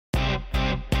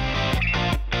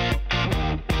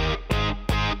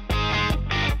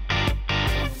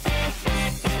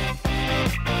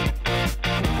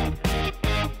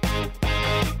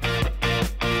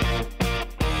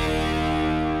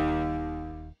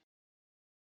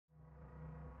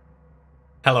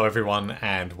Hello everyone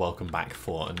and welcome back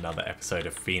for another episode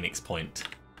of Phoenix Point.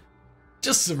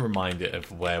 Just a reminder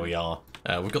of where we are.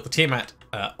 We've got the Tiamat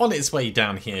on its way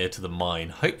down here to the mine,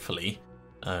 hopefully,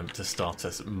 to start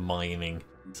us mining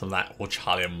some of that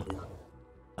Orchalium,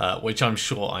 which I'm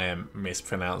sure I am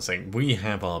mispronouncing. We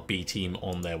have our B team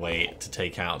on their way to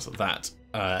take out that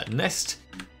nest.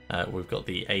 We've got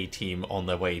the A team on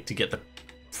their way to get the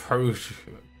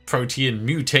protean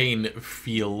mutane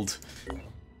field.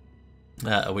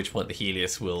 At which point the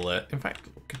Helios will, in fact,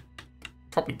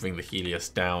 probably bring the Helios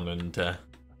down and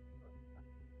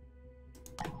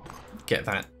get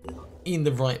that in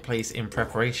the right place in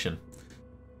preparation.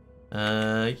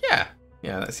 Yeah,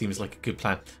 that seems like a good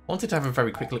plan. I wanted to have a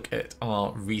very quick look at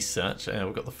our research.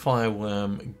 We've got the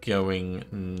fireworm going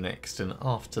next, and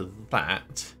after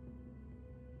that,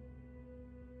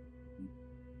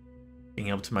 being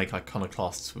able to make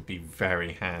iconoclasts would be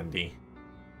very handy.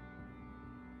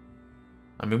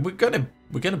 I mean, we're gonna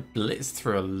blitz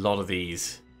through a lot of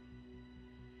these.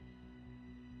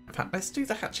 In fact, let's do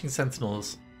the hatching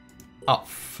sentinels up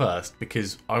first,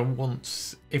 because I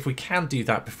want, if we can do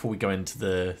that before we go into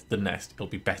the nest, it'll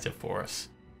be better for us.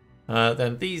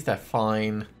 Then these, they're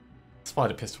fine.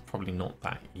 Spider pistol probably not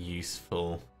that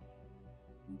useful,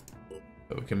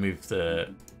 but we can move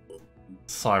the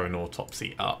siren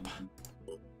autopsy up.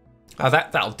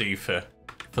 That'll do for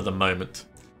the moment.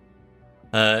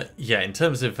 Yeah, in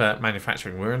terms of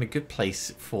manufacturing, we're in a good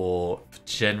place for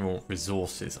general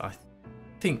resources. I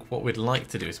think what we'd like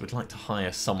to do is we'd like to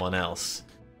hire someone else.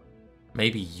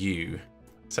 Maybe you.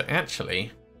 So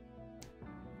actually,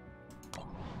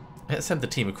 let's send the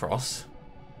team across.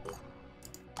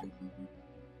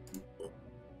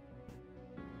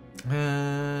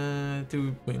 No,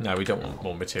 we don't want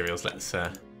more materials. Let's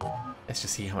just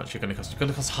see how much you're going to cost. You're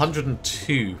going to cost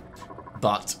 102,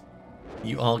 but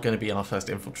you are going to be our first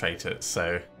infiltrator,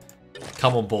 so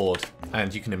come on board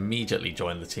and you can immediately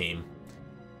join the team.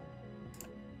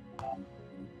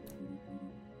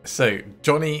 So,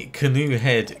 Johnny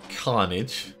Canoehead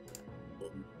Carnage.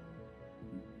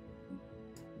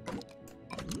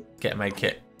 Get a med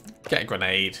kit, get a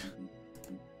grenade,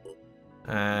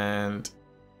 and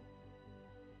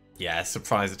yeah,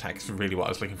 surprise attack is really what I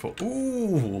was looking for.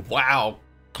 Ooh, wow,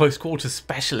 close quarters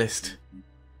specialist.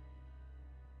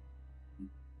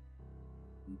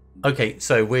 Okay,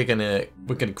 so we're gonna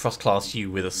cross-class you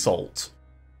with assault,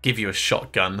 give you a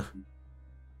shotgun,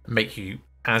 make you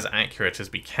as accurate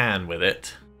as we can with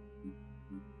it.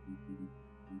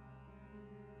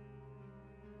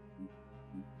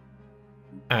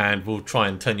 And we'll try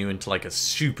and turn you into like a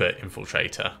super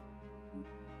infiltrator.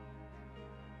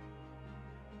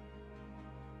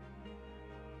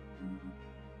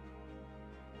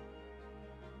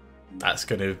 That's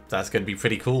gonna be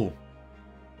pretty cool.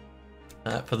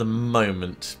 For the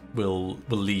moment, we'll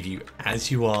leave you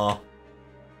as you are.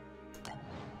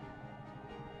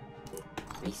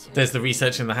 There's the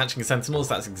research in the hatching sentinels.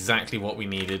 That's exactly what we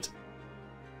needed.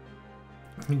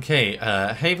 Okay,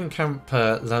 Haven Camp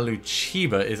La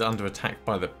Luciba is under attack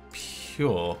by the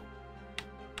Pure.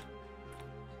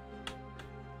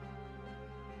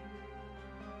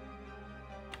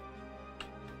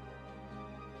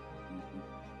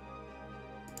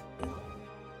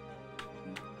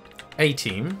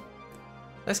 A-team,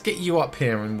 let's get you up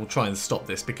here and we'll try and stop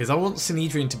this, because I want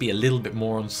Synedrion to be a little bit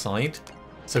more on side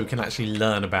so we can actually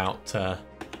learn about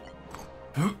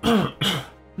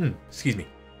excuse me,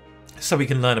 so we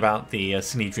can learn about the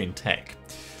Synedrion tech.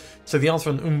 So the answer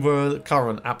on Umbra,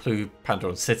 Karan, Aplu,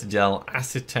 Pandoran Citadel,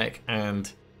 Acid Tech,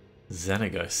 and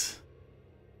Xenagos.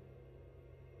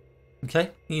 Okay,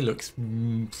 he looks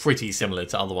pretty similar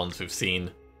to other ones we've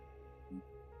seen.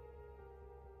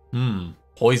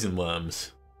 Poison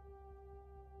worms.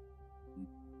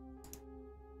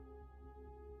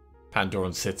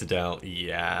 Pandoran Citadel.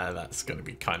 Yeah, that's going to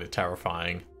be kind of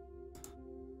terrifying.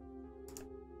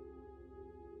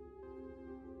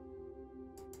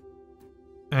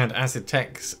 And acid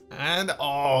techs. And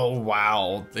oh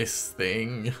wow, this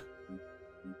thing.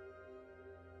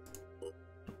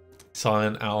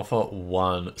 Silent Alpha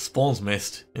 1. Spawns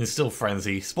Mist. Instill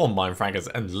Frenzy. Spawn Mind Fraggers.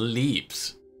 And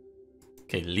Leaps.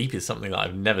 Okay, leap is something that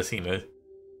I've never seen a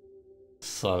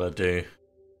Solo do.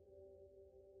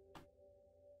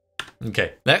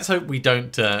 Okay, let's hope we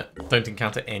don't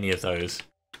encounter any of those.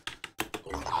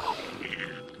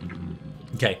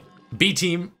 Okay, B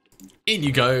team, in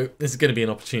you go. This is going to be an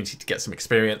opportunity to get some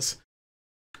experience.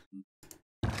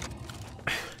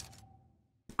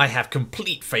 I have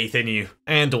complete faith in you,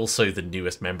 and also the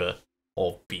newest member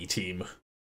of B team.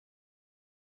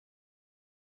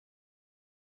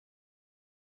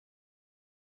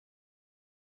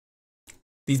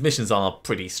 These missions are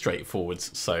pretty straightforward,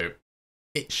 so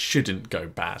it shouldn't go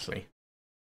badly.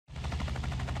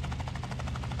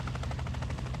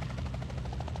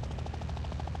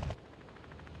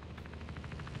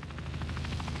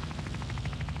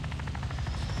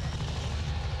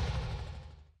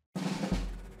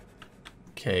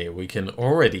 Okay, we can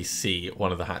already see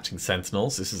one of the hatching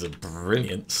sentinels. This is a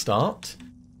brilliant start.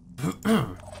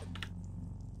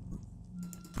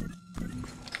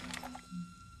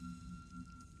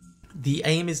 The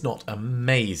aim is not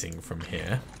amazing from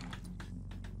here.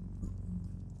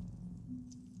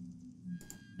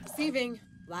 Receiving.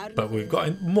 Loud But we've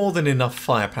got more than enough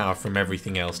firepower from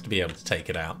everything else to be able to take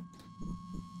it out.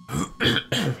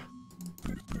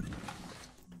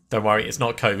 Don't worry, it's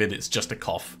not COVID, it's just a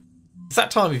cough. It's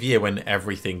that time of year when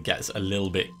everything gets a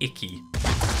little bit icky.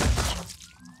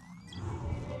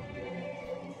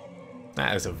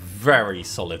 That is a very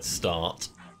solid start.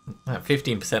 That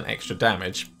 15% extra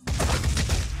damage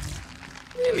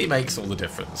really makes all the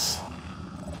difference.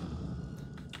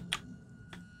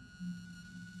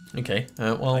 Okay,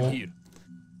 well,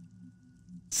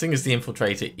 seeing as the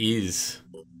infiltrator is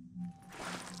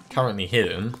currently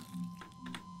hidden,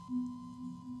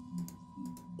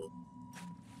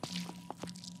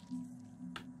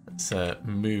 let's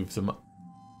move them up.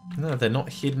 No, they're not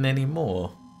hidden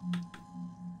anymore.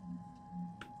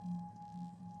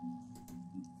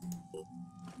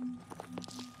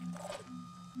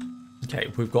 Okay,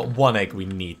 we've got one egg we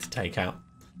need to take out.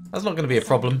 That's not going to be a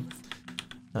problem.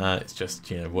 It's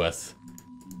just, you know, worth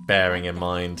bearing in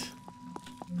mind.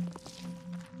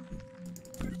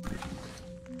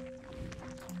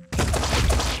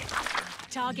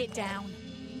 Target down.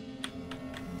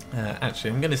 Actually,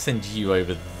 I'm going to send you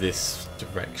over this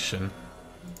direction.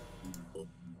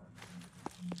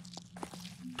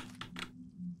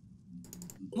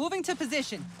 Moving to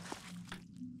position.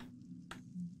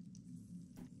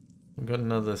 We've got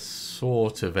another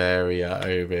sort of area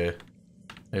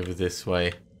over this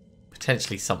way.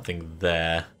 Potentially something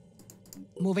there.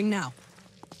 Moving now.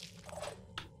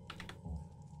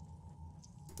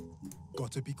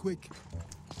 Gotta be quick.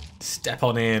 Step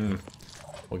on in.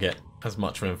 We'll get as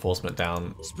much reinforcement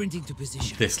down Sprinting to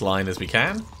position. this line as we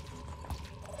can.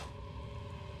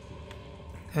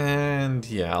 And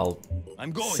yeah, I'll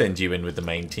send you in with the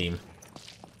main team.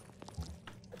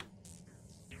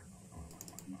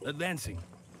 Advancing.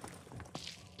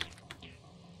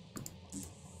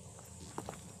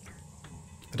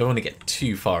 I don't want to get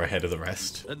too far ahead of the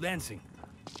rest. Advancing.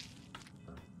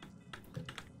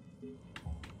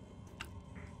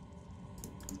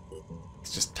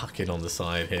 Let's just tuck in on the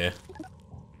side here.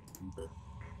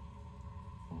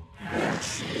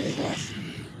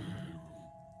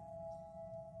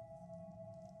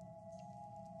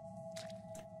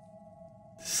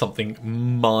 Something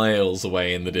miles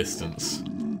away in the distance.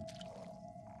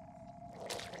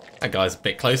 That guy's a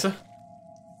bit closer.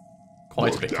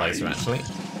 Quite a bit closer, actually.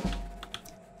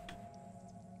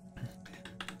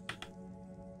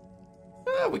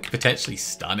 We could potentially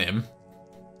stun him.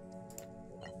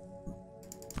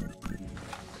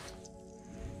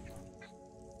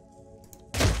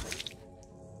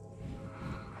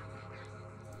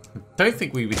 Don't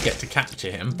think we would get to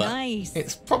capture him, but Nice.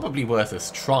 It's probably worth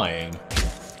us trying.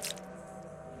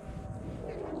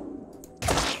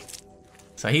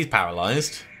 So he's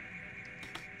paralyzed.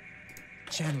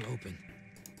 Channel open.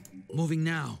 Moving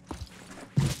now.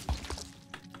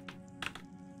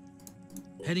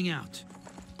 Heading out.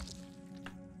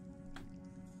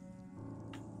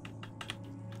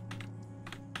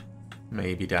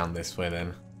 Maybe down this way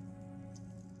then.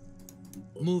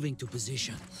 Moving to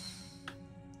position.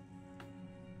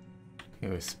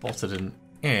 Okay, we've spotted an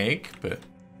egg, but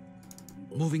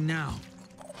Moving now.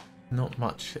 not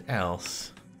much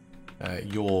else.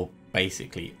 You're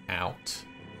basically out.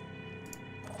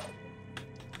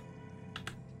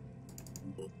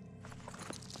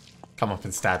 Come up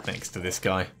and stand next to this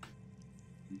guy.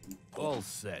 All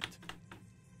set.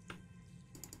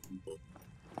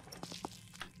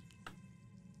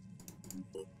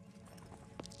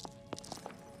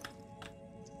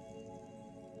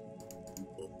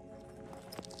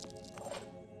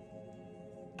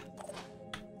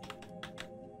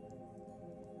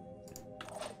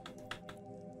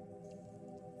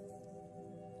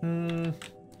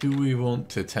 Do we want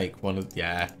to take one of...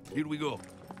 Yeah. Here we go.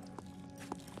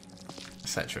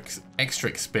 Extra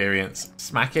experience.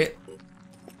 Smack it.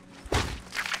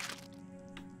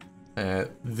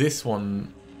 This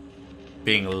one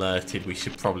being alerted, we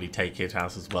should probably take it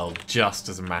out as well, just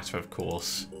as a matter of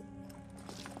course.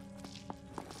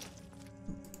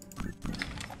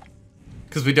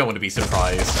 Because we don't want to be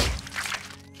surprised.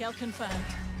 Kill confirmed.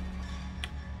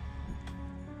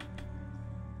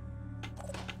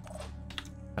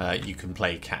 You can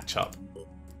play catch up.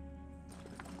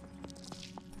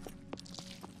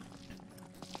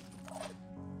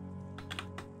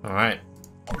 Alright.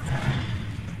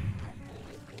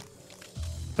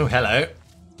 Oh, hello.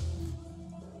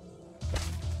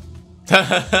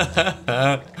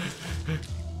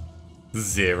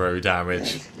 Zero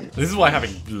damage. This is why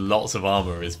having lots of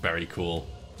armor is very cool.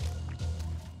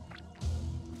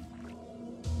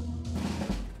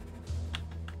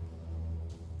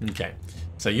 Okay,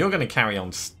 so you're going to carry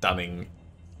on stunning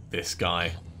this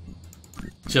guy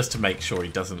just to make sure he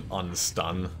doesn't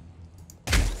unstun.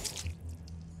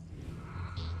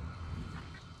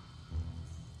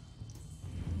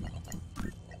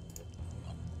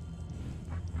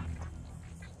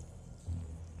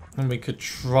 And we could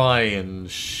try and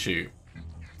shoot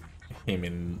him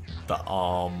in the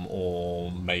arm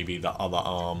or maybe the other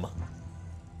arm.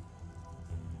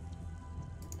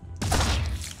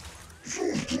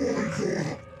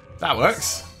 That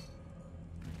works.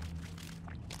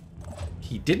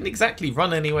 He didn't exactly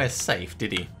run anywhere safe,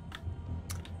 did he?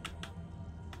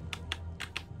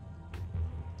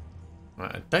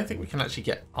 Right, I don't think we can actually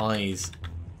get eyes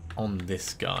on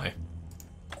this guy.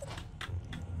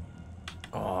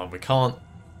 Oh, we can't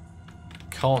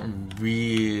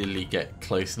really get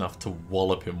close enough to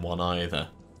wallop him one either.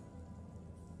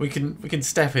 We can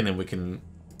step in and we can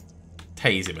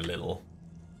tase him a little,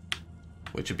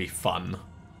 which would be fun.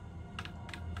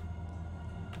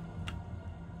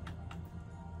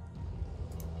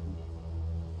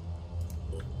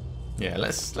 Yeah,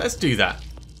 let's do that.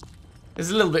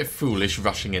 It's a little bit foolish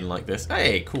rushing in like this.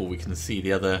 Hey, cool, we can see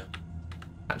the other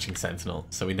hatching sentinel,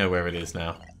 so we know where it is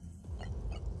now.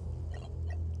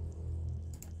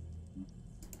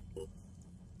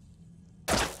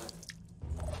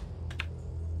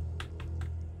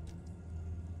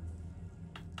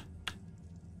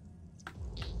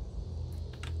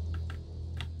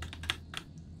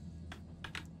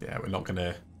 Yeah, we're not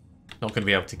gonna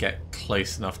be able to get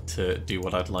close enough to do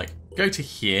what I'd like. Go to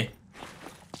here.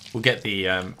 We'll get the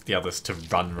others to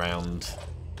run round.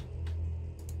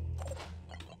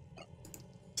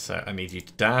 So I need you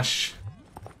to dash.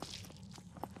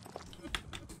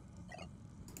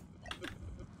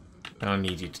 I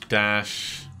need you to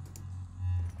dash.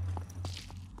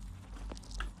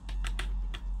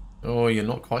 Oh, you're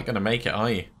not quite going to make it,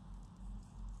 are you?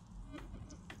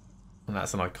 And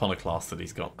that's an iconoclast that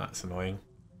he's got. That's annoying.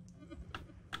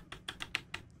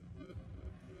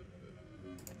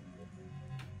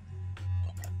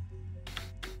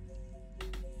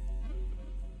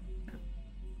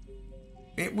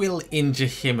 It will injure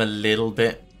him a little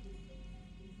bit.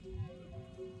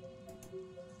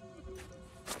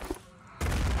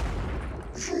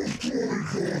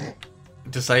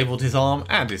 Disabled his arm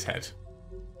and his head.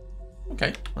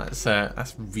 Okay,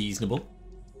 that's reasonable.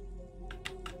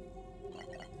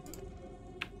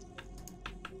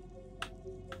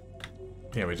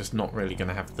 Yeah, we're just not really going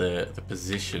to have the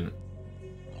position.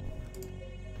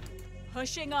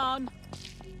 Pushing on.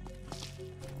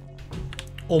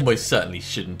 Almost certainly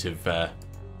shouldn't have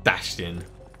dashed in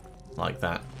like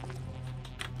that.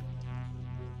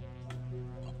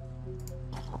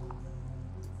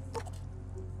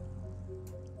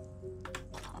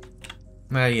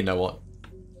 Now you know what.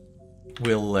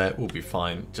 We'll be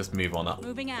fine. Just move on up.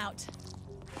 Moving out.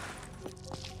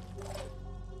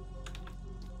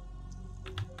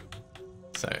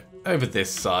 So over this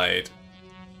side.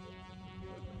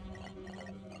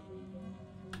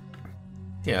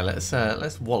 Yeah,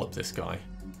 let's wallop this guy.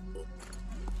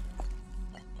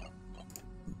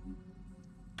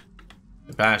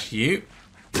 Bash you.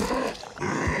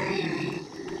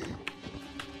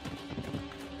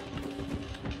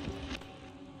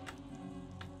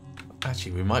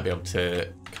 Actually, we might be able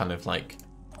to kind of like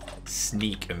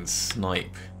sneak and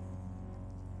snipe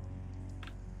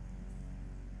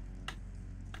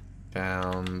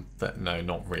down that. No,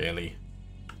 not really.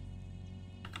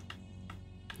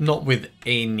 Not with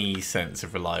any sense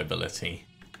of reliability.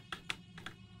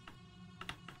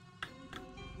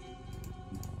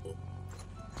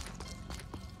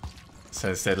 So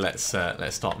instead, let's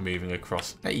start moving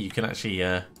across. Hey, you can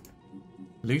actually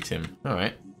loot him. All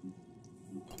right.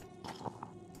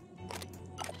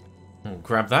 We'll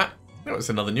grab that. That was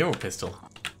another neural pistol.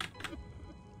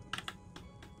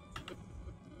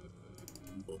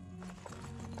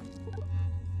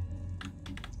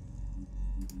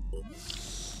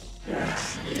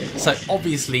 So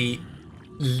obviously,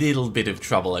 little bit of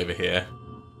trouble over here.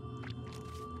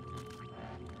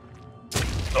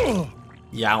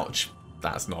 Youch.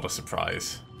 That's not a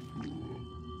surprise.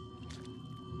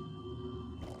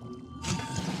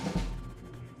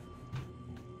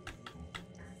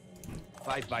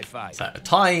 5 by 5. So a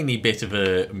tiny bit of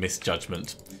a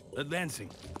misjudgment. Advancing.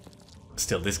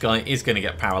 Still, this guy is going to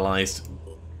get paralysed.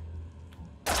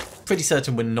 Pretty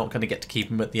certain we're not going to get to keep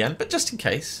him at the end, but just in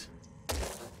case.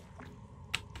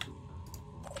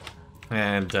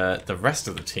 And the rest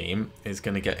of the team is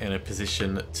going to get in a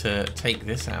position to take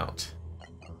this out.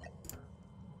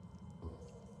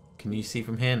 Can you see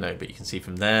from here? No, but you can see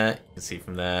from there. You can see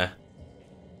from there.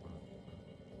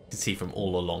 You can see from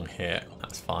all along here.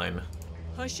 That's fine.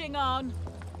 Pushing on.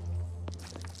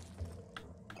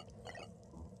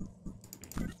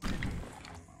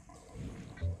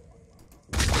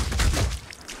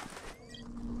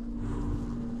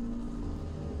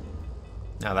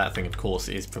 Now that thing, of course,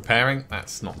 is preparing.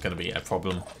 That's not going to be a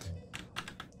problem.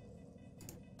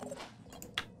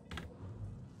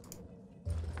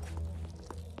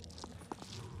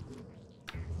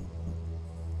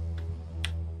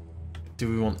 Do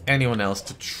we want anyone else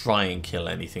to try and kill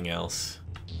anything else?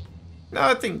 No,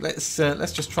 I think let's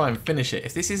just try and finish it.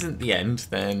 If this isn't the end,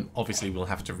 then obviously we'll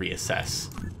have to reassess.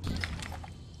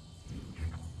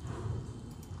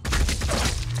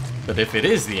 But if it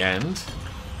is the end,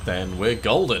 then we're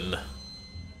golden.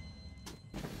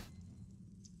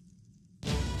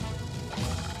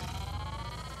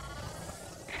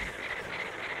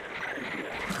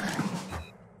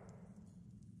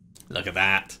 Look at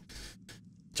that.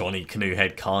 Johnny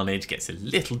Canoehead Carnage gets a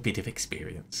little bit of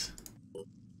experience.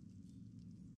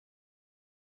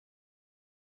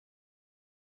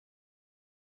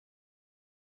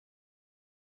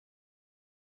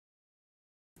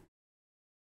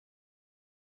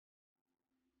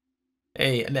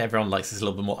 Hey, and everyone likes us a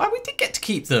little bit more. Oh, we did get to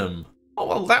keep them. Oh,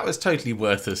 well, that was totally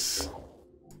worth us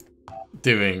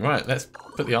doing. Right, let's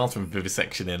put the Arthur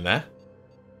vivisection in there.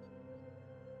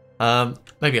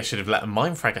 Maybe I should have let a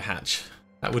Mindfragger hatch.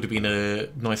 That would have been a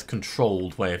nice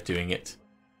controlled way of doing it.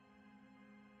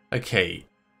 Okay,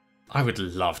 I would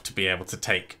love to be able to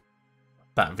take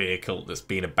that vehicle that's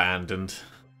been abandoned.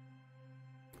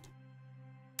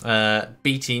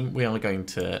 B team, we are going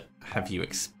to have you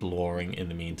exploring in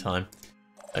the meantime.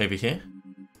 Over here,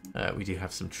 we do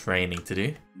have some training to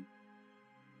do.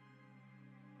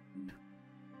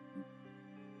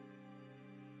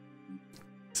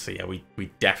 So yeah, we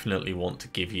definitely want to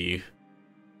give you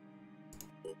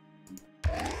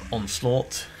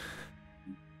Onslaught.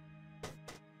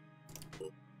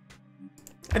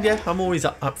 And yeah, I'm always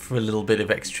up for a little bit of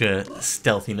extra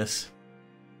stealthiness.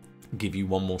 Give you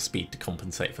one more speed to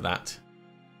compensate for that.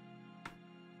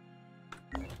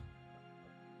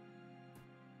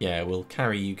 Yeah, we'll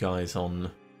carry you guys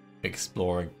on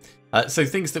exploring. So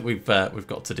things that we've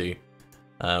got to do.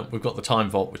 We've got the Time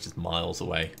Vault, which is miles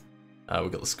away.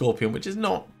 We've got the Scorpion, which is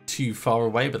not too far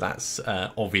away, but that's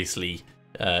obviously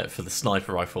for the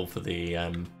sniper rifle for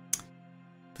the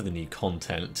new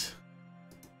content.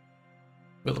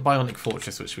 We've got the Bionic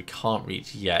Fortress, which we can't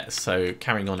reach yet, so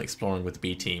carrying on exploring with the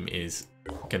B team is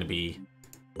going to be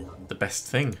the best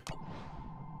thing.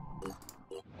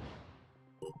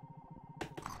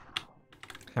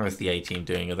 How is the A team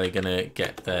doing? Are they going to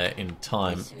get there in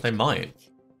time? They might.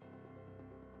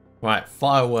 Right,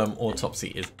 Fireworm Autopsy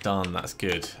is done. That's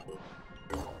good.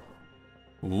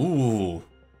 Ooh.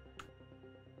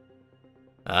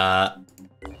 No.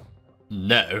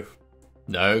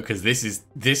 No, because this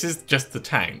is just the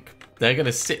tank. They're going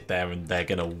to sit there and they're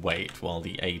going to wait while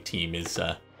the A team is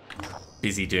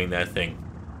busy doing their thing.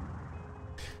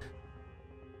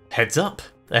 Heads up.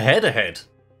 Ahead.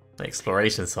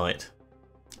 Exploration site.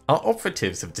 Our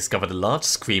operatives have discovered a large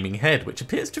screaming head which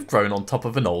appears to have grown on top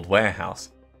of an old warehouse.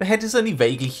 The head is only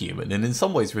vaguely human and in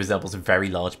some ways resembles a very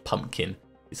large pumpkin.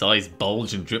 Its eyes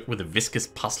bulge and drip with a viscous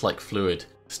pus-like fluid.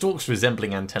 Stalks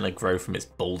resembling antennae grow from its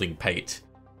balding pate.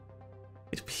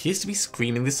 It appears to be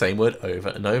screaming the same word over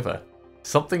and over.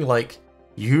 Something like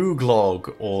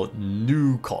Uglog or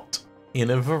Nukot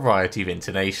in a variety of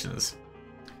intonations.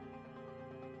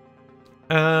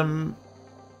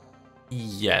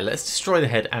 Yeah, let's destroy the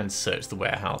head and search the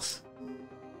warehouse.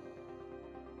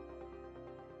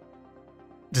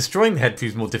 Destroying the head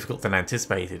proves more difficult than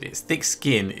anticipated. Its thick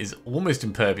skin is almost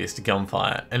impervious to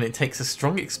gunfire, and it takes a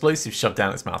strong explosive shoved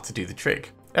down its mouth to do the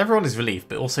trick. Everyone is relieved,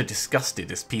 but also disgusted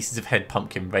as pieces of head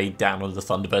pumpkin rain down on the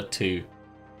Thunderbird 2.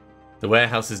 The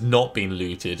warehouse has not been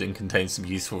looted and contains some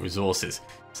useful resources.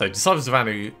 So Disciples of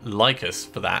Anu like us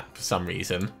for that, for some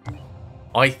reason.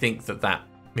 I think that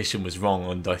mission was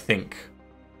wrong, and I think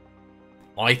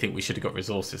we should have got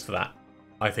resources for that.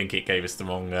 I think it gave us the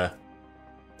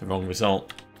wrong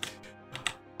result.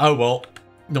 Oh well,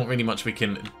 not really much we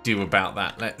can do about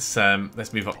that. Let's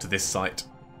move up to this site.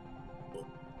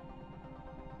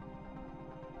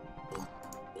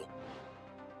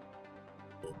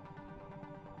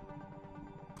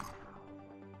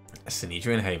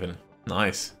 Synedrion Haven.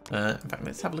 Nice. In fact,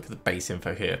 let's have a look at the base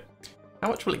info here. How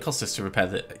much will it cost us to repair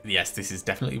the... Yes, this is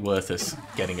definitely worth us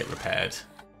getting it repaired.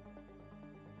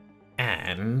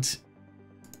 And...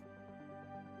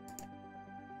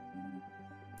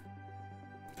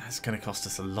 that's going to cost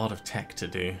us a lot of tech to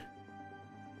do.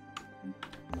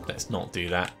 Let's not do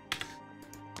that.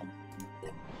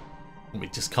 We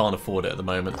just can't afford it at the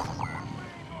moment.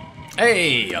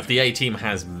 Hey! The A-team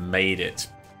has made it.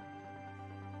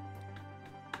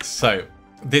 So,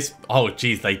 this... oh,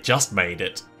 geez, they just made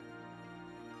it.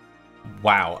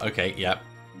 Wow, okay, yep.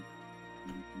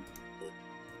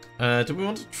 Do we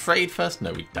want to trade first?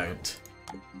 No, we don't.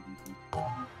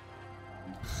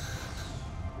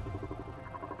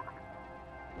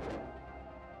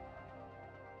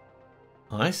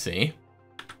 I see.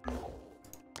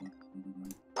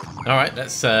 Alright,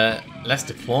 let's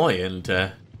deploy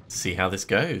and see how this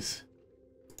goes.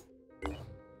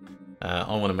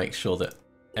 I want to make sure that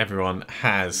everyone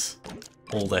has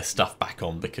all their stuff back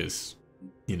on because,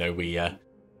 you know, we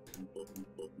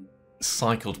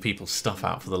cycled people's stuff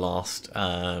out for the last...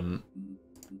 can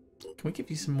we give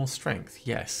you some more strength?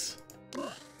 Yes.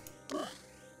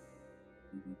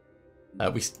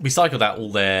 We cycled out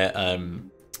all their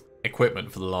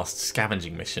equipment for the last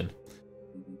scavenging mission.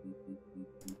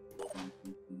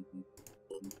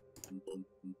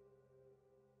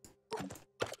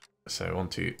 So 1,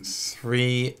 2,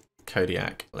 3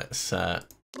 Kodiak. Let's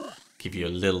give you a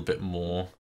little bit more.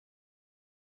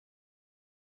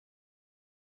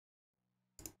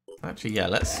 Actually, yeah,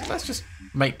 let's just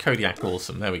make Kodiak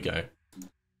awesome. There we go.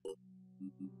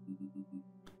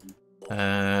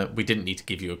 We didn't need to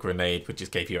give you a grenade. We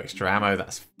just gave you extra ammo.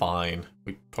 That's fine.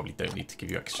 We probably don't need to give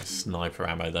you extra sniper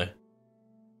ammo though.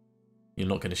 You're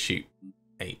not going to shoot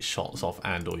 8 shots off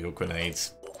and all your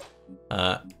grenades.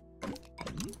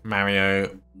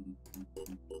 Mario,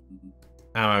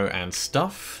 ammo and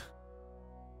stuff.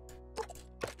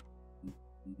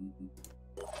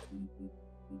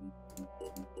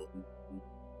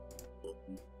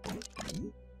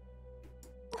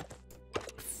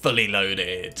 Fully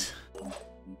loaded.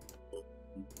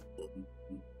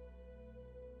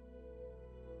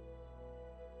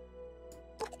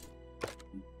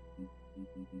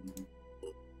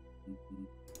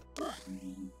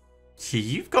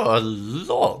 You've got a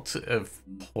lot of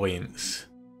points.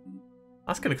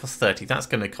 That's going to cost 30. That's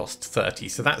going to cost 30.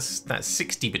 So that's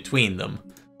 60 between them.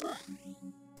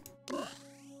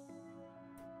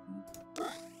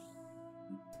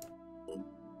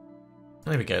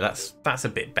 There we go. That's a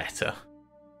bit better.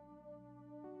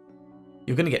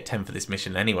 You're going to get 10 for this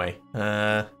mission anyway.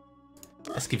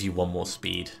 Let's give you 1 more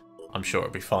speed. I'm sure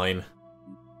it'll be fine.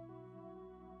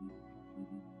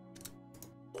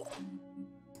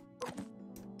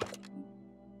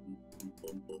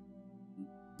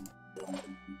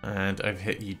 And over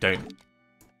here, you don't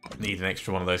need an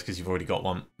extra one of those because you've already got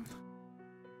one.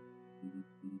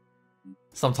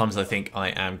 Sometimes I think I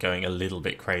am going a little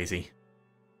bit crazy.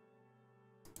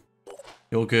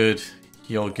 You're good.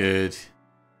 You're good.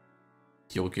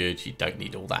 You're good. You don't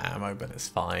need all that ammo, but it's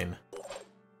fine.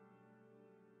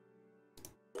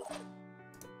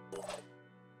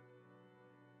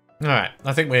 All right,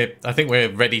 I think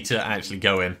we're ready to actually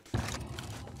go in.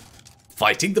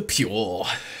 Fighting the pure.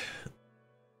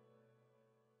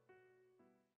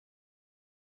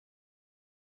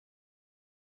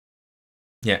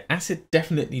 Yeah, acid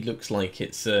definitely looks like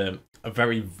it's a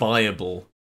very viable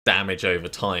damage over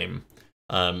time.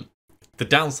 The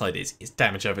downside is it's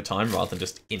damage over time rather than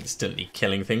just instantly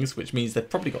killing things, which means they've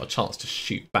probably got a chance to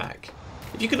shoot back.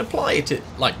 If you can apply it at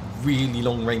like really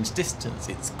long range distance,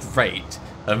 it's great.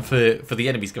 And for the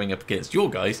enemies going up against your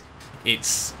guys,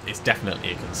 it's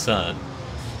definitely a concern.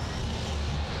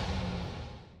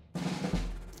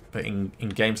 But in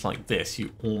games like this, you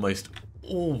almost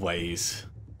always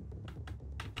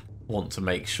want to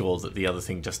make sure that the other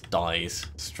thing just dies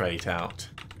straight out.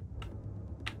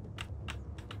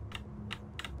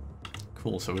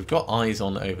 Cool, so we've got eyes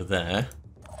on over there.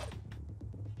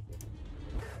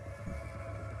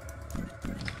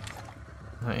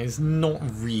 That is not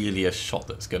really a shot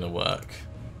that's going to work.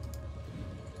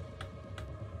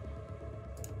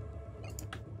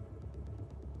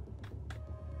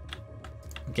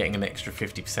 Getting an extra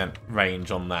 50%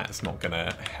 range on that is not going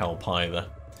to help either.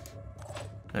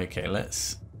 Okay,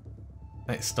 let's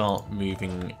start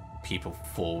moving people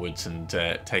forwards and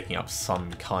taking up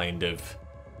some kind of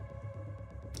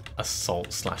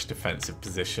assault/defensive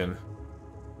position.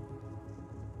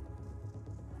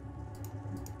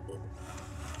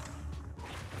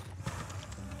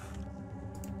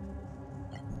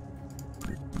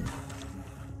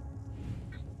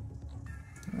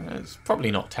 probably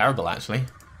not terrible, actually.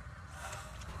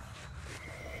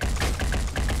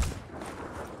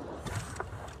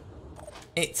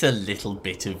 It's a little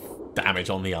bit of damage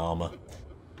on the armor.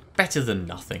 Better than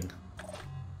nothing.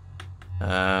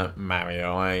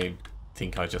 Mario, I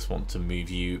think I just want to move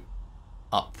you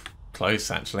up close,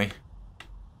 actually.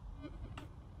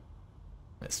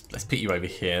 Let's put you over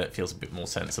here. That feels a bit more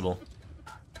sensible.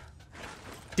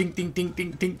 Ding, ding, ding,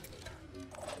 ding, ding.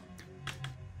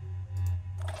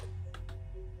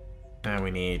 Now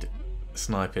we need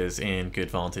snipers in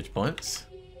good vantage points.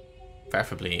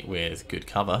 Preferably with good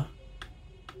cover.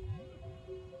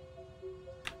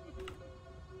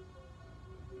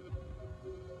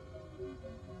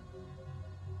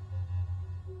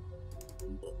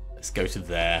 Let's go to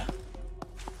there.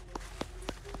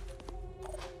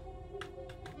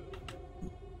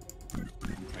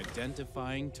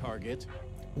 Identifying target.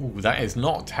 Ooh, that is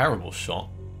not a terrible shot.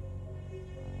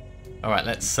 Alright,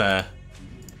 let's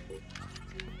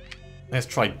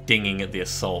try dinging at the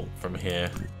assault from here.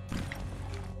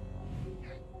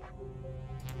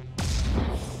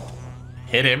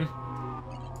 Hit him.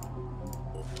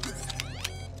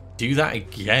 Do that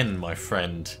again, my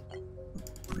friend.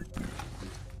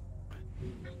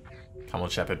 Come on,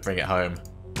 Shepard, bring it home.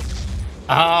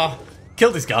 Ah!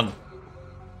 Killed his gun.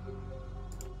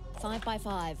 5 by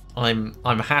 5.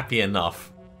 I'm happy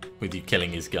enough with you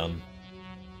killing his gun.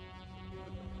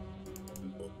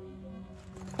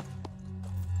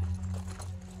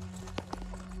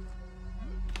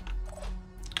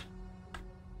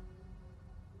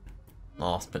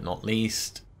 Last but not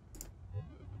least.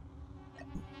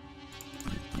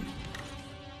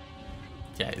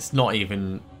 Yeah, it's not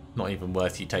even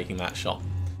worth you taking that shot.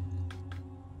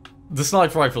 The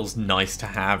sniper rifle's nice to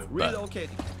have, but Relocating.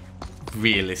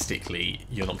 realistically,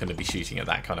 you're not going to be shooting at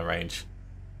that kind of range.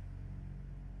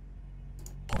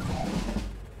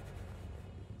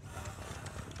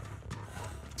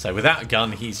 So without a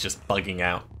gun, he's just bugging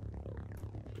out.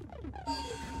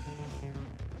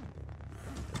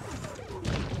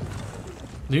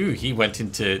 Ooh, he went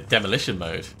into demolition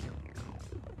mode.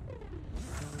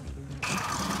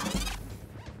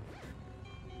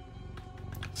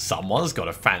 Someone's got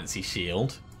a fancy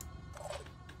shield.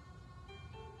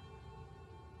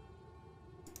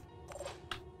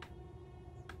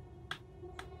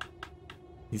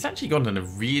 He's actually gone in a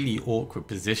really awkward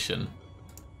position.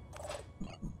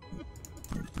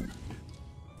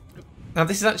 Now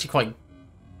this is actually quite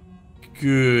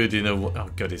good in a... Oh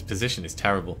god, his position is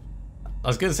terrible. I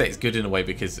was going to say it's good in a way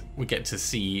because we get to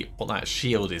see what that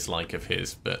shield is like of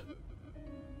his, but...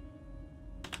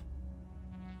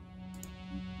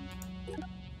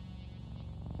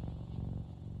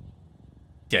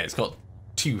 Yeah, it's got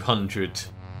 200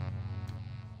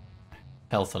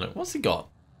 health on it. What's he got?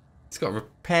 He's got a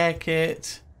repair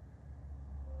kit.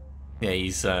 Yeah,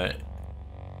 he's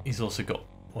also got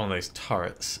one of those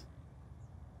turrets.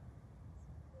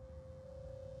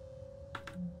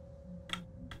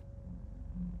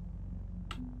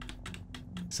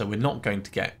 So we're not going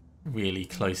to get really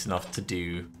close enough to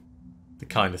do the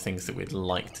kind of things that we'd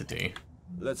like to do.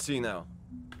 Let's see now.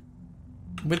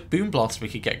 With Boom Blast, we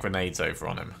could get grenades over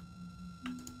on him.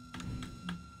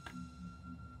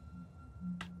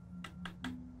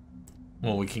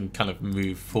 Or we can kind of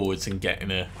move forwards and get in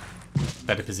a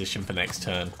better position for next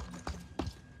turn.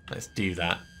 Let's do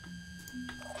that.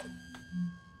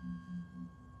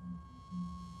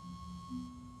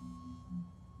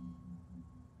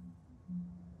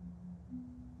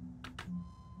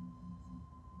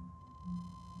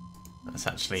 That's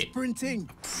actually Sprinting.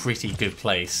 a pretty good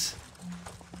place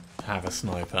to have a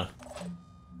sniper.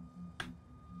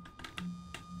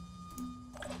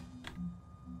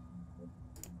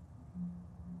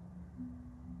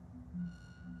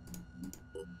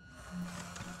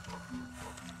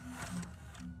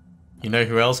 You know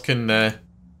who else can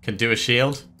do a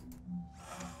shield?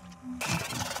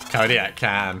 Kodiak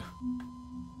can.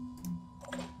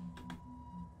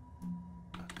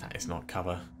 That is not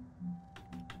cover.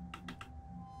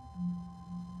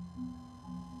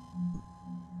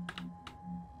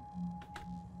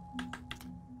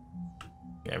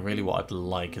 Yeah, really what I'd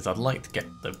like is I'd like to get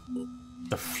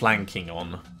the flanking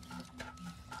on.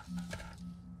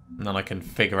 And then I can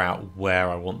figure out where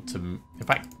I want to... In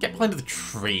fact, get behind the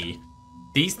tree.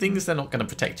 These things, they're not going to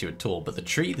protect you at all, but the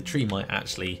tree might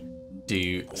actually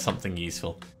do something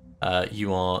useful.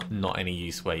 You are not any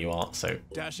use where you are, so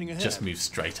Dashing ahead. just move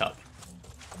straight up.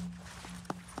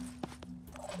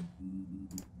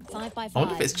 5 by 5. I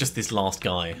wonder if it's just this last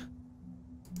guy.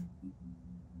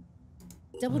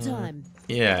 Double time.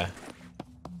 Yeah.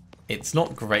 It's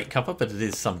not great cover, but it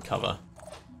is some cover.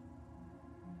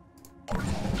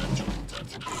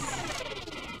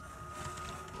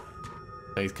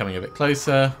 So he's coming a bit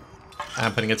closer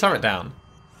and putting a turret down.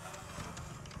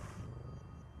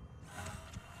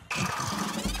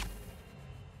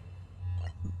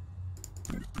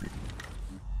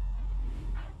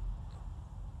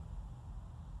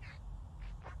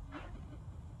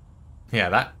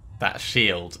 Yeah, that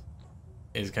shield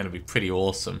is going to be pretty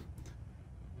awesome.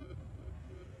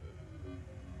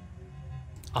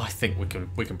 I think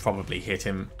we can probably hit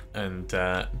him and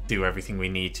do everything we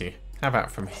need to. How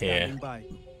about from here?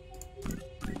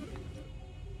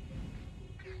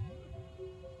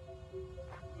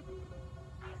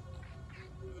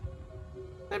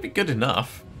 That'd be good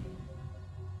enough.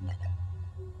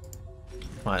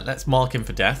 Right, let's mark him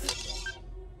for death.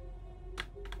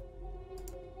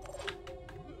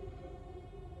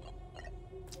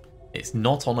 It's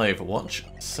not on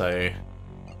Overwatch, so...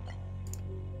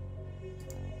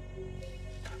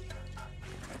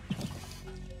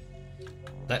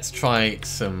 let's try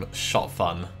some shot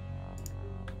fun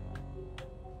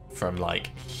from, like,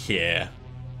 here.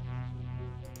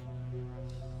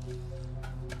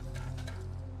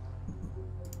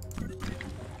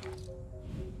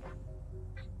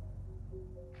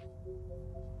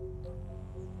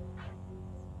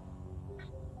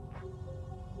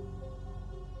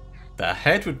 The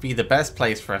head would be the best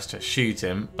place for us to shoot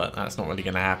him, but that's not really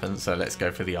going to happen, so let's go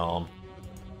for the arm.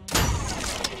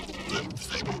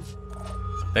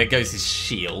 There goes his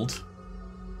shield.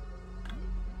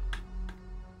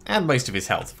 And most of his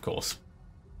health, of course.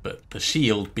 But the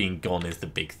shield being gone is the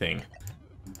big thing.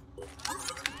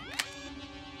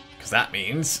 Because that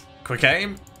means quick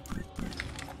aim.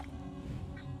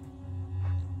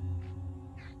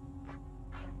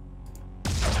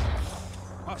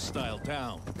 Hostile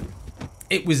down.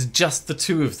 It was just the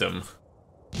two of them.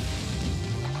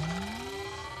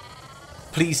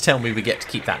 Please tell me we get to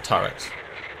keep that turret.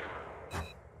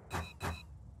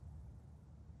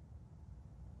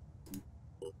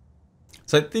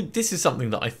 So this is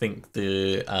something that I think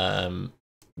the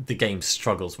game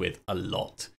struggles with a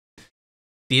lot.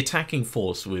 The attacking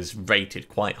force was rated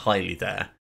quite highly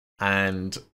there,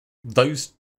 and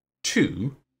those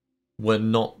two were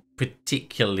not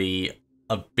particularly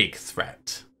a big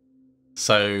threat.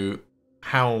 So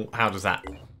how does that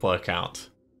work out?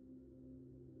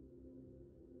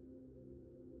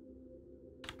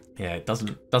 Yeah, it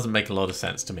doesn't make a lot of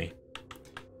sense to me.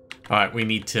 All right, we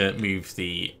need to move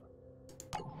the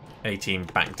A-team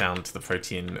back down to the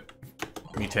protein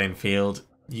mutane field.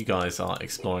 You guys are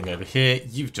exploring over here.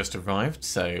 You've just arrived,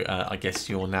 so I guess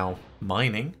you're now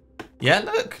mining. Yeah,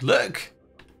 look!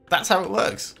 That's how it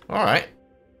works. All right.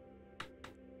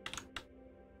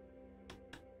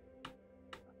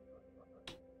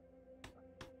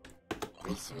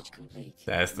 Research complete.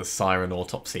 There's the siren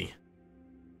autopsy.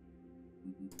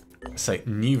 So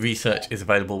new research is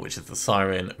available, which is the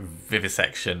siren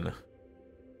vivisection.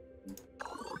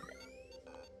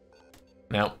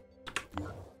 Now,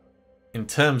 in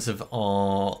terms of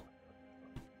our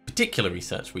particular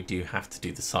research, we do have to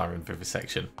do the siren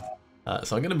vivisection.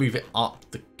 So I'm going to move it up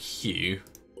the queue.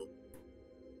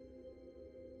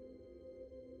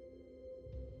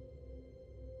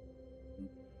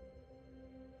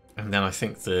 And then I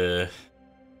think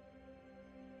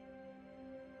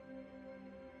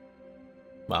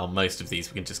well, most of these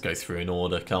we can just go through in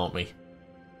order, can't we?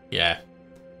 Yeah.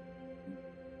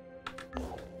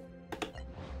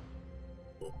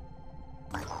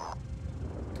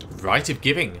 Rite of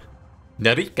Giving.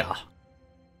 Narika.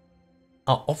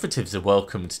 Our operatives are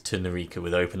welcomed to Narika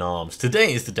with open arms.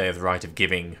 Today is the day of the Rite of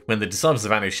Giving, when the disciples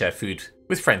of Anu share food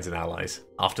with friends and allies.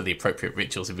 After the appropriate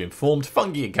rituals have been performed,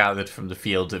 fungi are gathered from the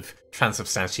field of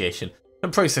transubstantiation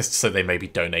and processed so they may be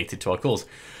donated to our cause.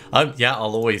 Yeah,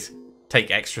 I'll always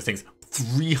take extra things.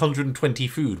 320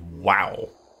 food. Wow.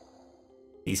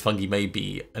 These fungi may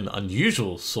be an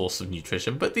unusual source of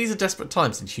nutrition, but these are desperate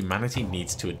times and humanity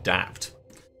needs to adapt.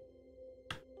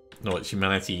 No,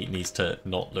 humanity needs to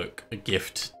not look a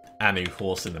gift Anu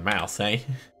horse in the mouth, eh?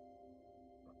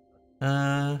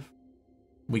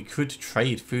 We could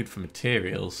trade food for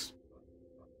materials.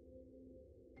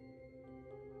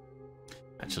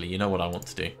 Actually, you know what I want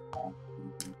to do?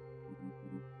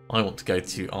 I want to go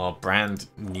to our brand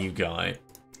new guy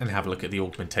and have a look at the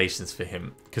augmentations for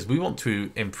him, because we want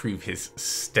to improve his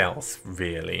stealth,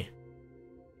 really.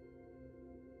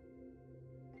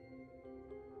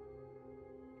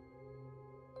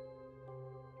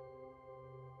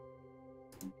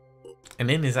 And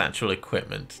in his actual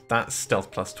equipment, that's stealth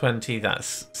plus 20,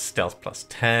 that's stealth plus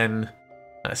 10,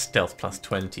 that's stealth plus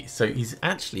 20. So he's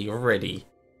actually already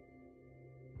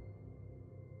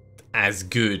as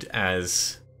good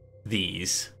as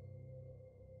these.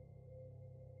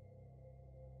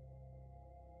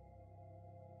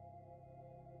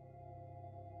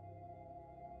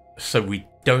 So we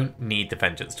don't need the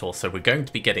Vengeance Tool. So we're going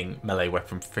to be getting melee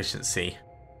weapon proficiency,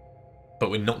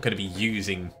 but we're not going to be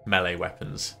using melee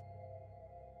weapons.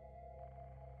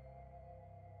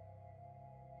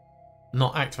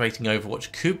 Not activating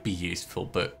Overwatch could be useful,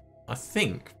 but I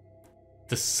think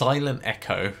the Silent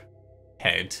Echo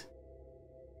head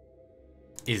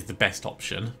is the best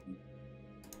option.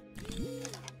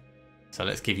 So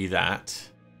let's give you that.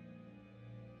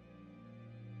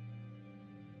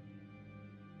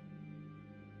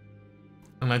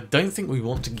 And I don't think we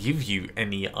want to give you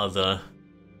any other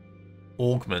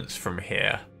augments from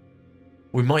here.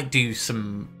 We might do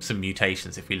some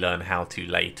mutations if we learn how to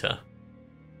later.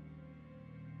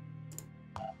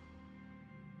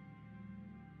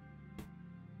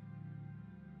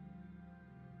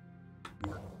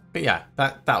 But yeah,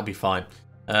 that'll be fine.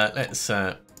 Let's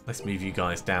move you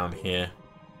guys down here.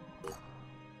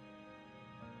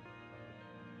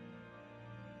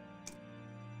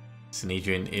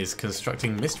 Synedrion is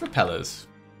constructing mist repellers.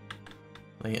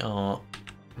 They are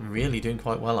really doing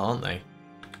quite well, aren't they?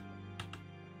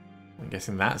 I'm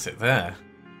guessing that's it there.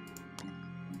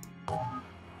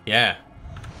 Yeah.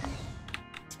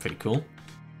 It's pretty cool.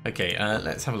 Okay,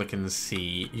 let's have a look and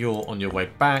see. You're on your way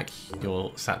back.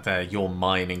 You're sat there. You're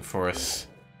mining for us.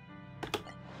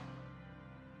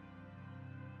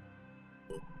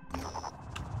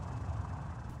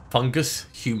 Fungus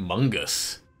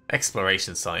Humongous.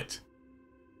 Exploration site.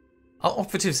 Our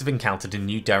operatives have encountered a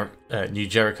new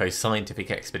Jericho scientific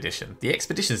expedition. The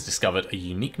expedition has discovered a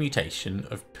unique mutation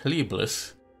of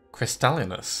Pliobulus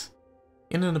crystallinus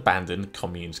in an abandoned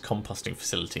commune's composting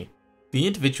facility. The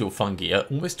individual fungi are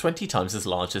almost 20 times as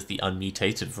large as the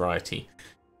unmutated variety.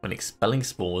 When expelling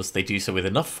spores, they do so with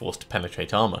enough force to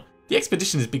penetrate armor. The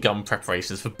expedition has begun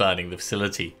preparations for burning the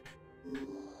facility.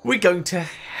 We're going to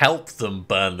help them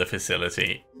burn the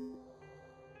facility.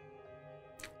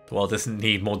 The world doesn't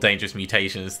need more dangerous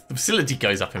mutations. The facility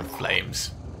goes up in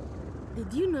flames.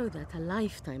 Did you know that a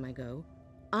lifetime ago,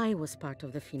 I was part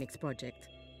of the Phoenix Project?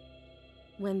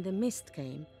 When the mist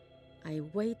came, I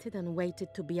waited and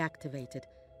waited to be activated,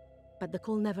 but the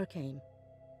call never came.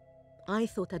 I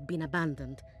thought I'd been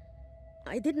abandoned.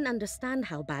 I didn't understand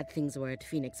how bad things were at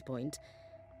Phoenix Point,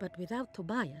 but without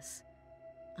Tobias,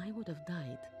 I would have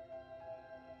died.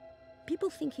 People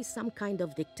think he's some kind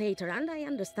of dictator, and I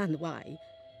understand why.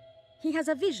 He has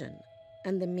a vision,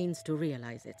 and the means to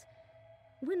realize it.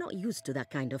 We're not used to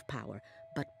that kind of power,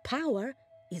 but power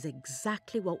is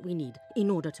exactly what we need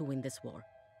in order to win this war.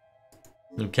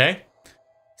 Okay.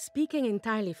 Speaking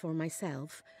entirely for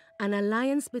myself, an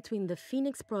alliance between the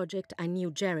Phoenix Project and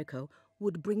New Jericho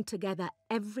would bring together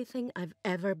everything I've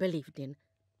ever believed in.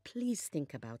 Please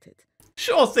think about it.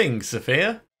 Sure thing,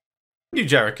 Sophia. New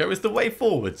Jericho is the way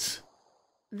forwards.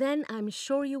 Then I'm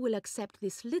sure you will accept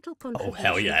this little contribution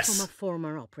hell yes. from a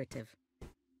former operative.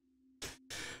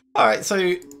 Alright, so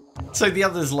the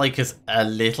others like us a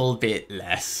little bit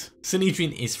less.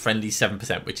 Synedrion is friendly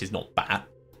 7%, which is not bad.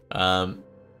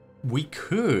 We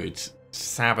could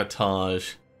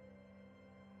sabotage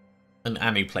an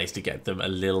Anu place to get them a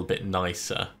little bit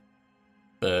nicer,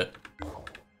 but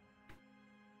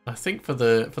I think for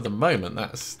the moment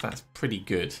that's pretty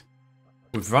good.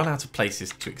 We've run out of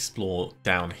places to explore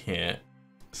down here,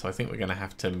 so I think we're going to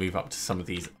have to move up to some of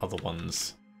these other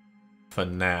ones for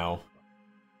now.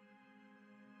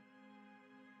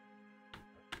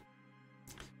 In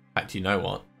fact, you know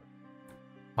what?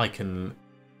 I can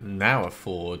now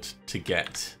afford to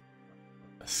get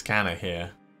a scanner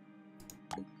here.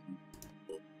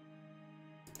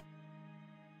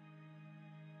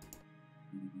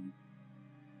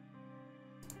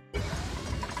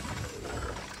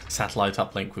 Satellite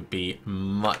uplink would be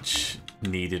much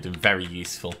needed and very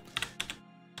useful.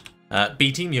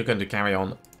 B team, you're going to carry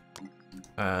on.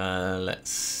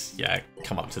 Let's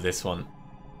come up to this one.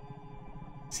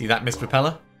 See that mist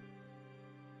repeller?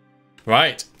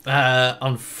 Right.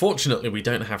 Unfortunately, we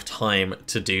don't have time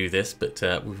to do this, but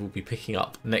we will be picking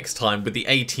up next time with the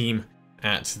A team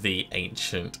at the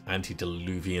ancient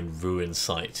antediluvian ruin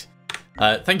site.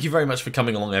 Thank you very much for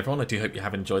coming along, everyone. I do hope you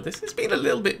have enjoyed this. It's been a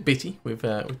little bit bitty. We've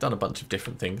done a bunch of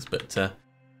different things, but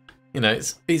you know,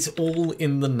 it's all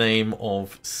in the name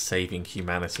of saving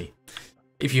humanity.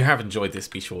 If you have enjoyed this,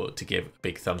 be sure to give a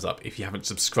big thumbs up. If you haven't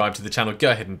subscribed to the channel,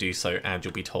 go ahead and do so, and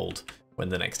you'll be told when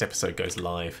the next episode goes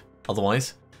live.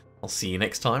 Otherwise, I'll see you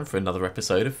next time for another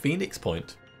episode of Phoenix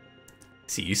Point.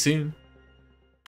 See you soon.